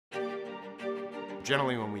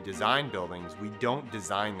Generally, when we design buildings, we don't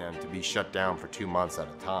design them to be shut down for 2 months at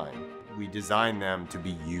a time. We design them to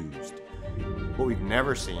be used. What we've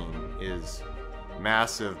never seen is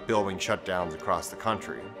massive building shutdowns across the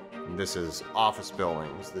country. This is office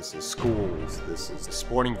buildings, this is schools, this is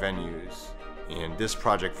sporting venues, and this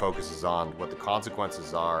project focuses on what the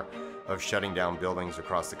consequences are of shutting down buildings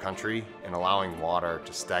across the country and allowing water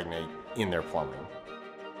to stagnate in their plumbing.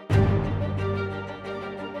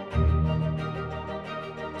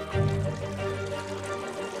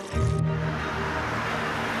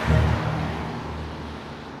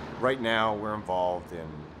 Right now, we're involved in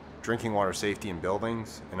drinking water safety in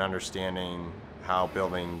buildings and understanding how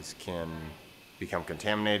buildings can become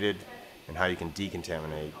contaminated and how you can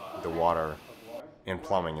decontaminate the water and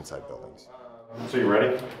plumbing inside buildings. So you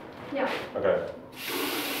ready? Yeah. Okay.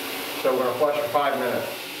 So we're gonna flush for 5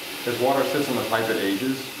 minutes. As water sits in the pipe, it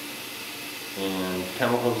ages, and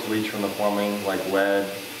chemicals leach from the plumbing like lead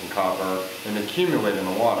and copper and accumulate in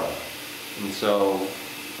the water. And so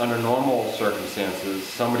under normal circumstances,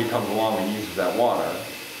 somebody comes along and uses that water,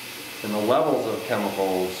 and the levels of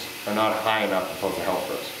chemicals are not high enough to pose a health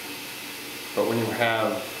risk. But when you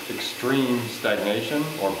have extreme stagnation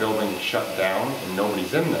or buildings shut down and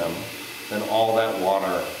nobody's in them, then all that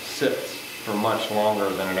water sits for much longer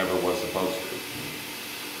than it ever was supposed to.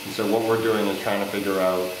 And so what we're doing is trying to figure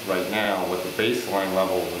out right now what the baseline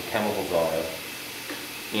levels of chemicals are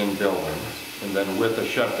in buildings, and then with a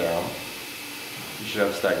shutdown, you should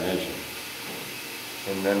have stagnation.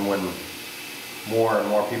 And then when more and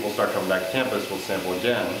more people start coming back to campus, we'll sample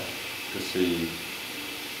again to see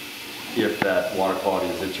if that water quality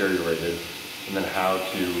is deteriorated, and then how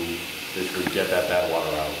to basically get that bad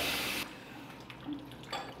water out.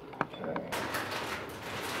 Okay.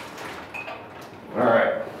 All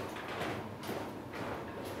right.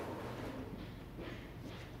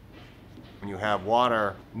 When you have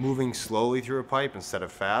water moving slowly through a pipe instead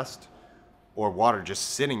of fast, or water just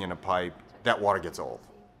sitting in a pipe, that water gets old.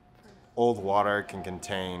 Old water can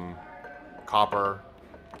contain copper,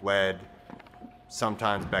 lead,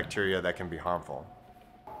 sometimes bacteria that can be harmful.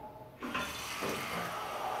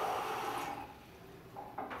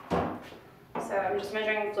 So I'm just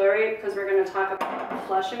measuring flow rate because we're going to talk about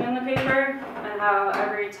flushing in the paper and how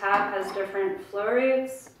every tap has different flow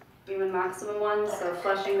rates, even maximum ones, so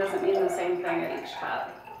flushing doesn't mean the same thing at each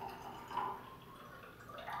tap.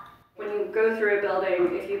 When you go through a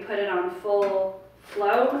building, if you put it on full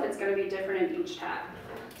flow, it's going to be different in each tap.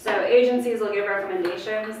 So agencies will give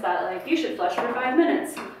recommendations that, like, you should flush for 5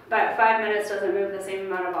 minutes, but 5 minutes doesn't move the same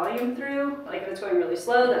amount of volume through. Like, if it's going really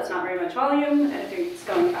slow, that's not very much volume, and if it's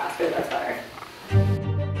going faster, that's better.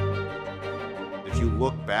 If you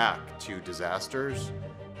look back to disasters,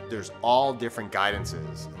 there's all different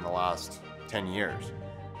guidances in the last 10 years,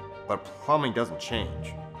 but plumbing doesn't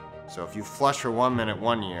change. So if you flush for 1 minute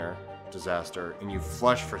one year, disaster, and you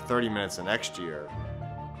flush for 30 minutes the next year,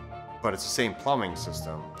 but it's the same plumbing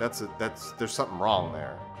system, there's something wrong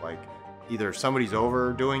there. Like, either somebody's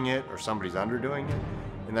overdoing it or somebody's underdoing it,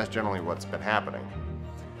 and that's generally what's been happening.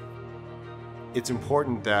 It's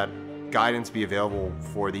important that guidance be available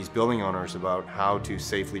for these building owners about how to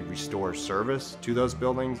safely restore service to those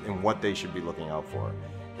buildings and what they should be looking out for.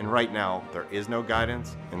 And right now, there is no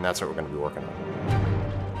guidance, and that's what we're going to be working on.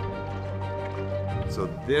 So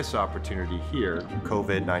this opportunity here,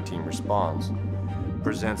 COVID-19 Response,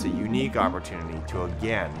 presents a unique opportunity to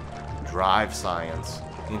again drive science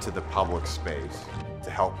into the public space to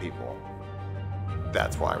help people.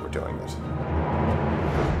 That's why we're doing this.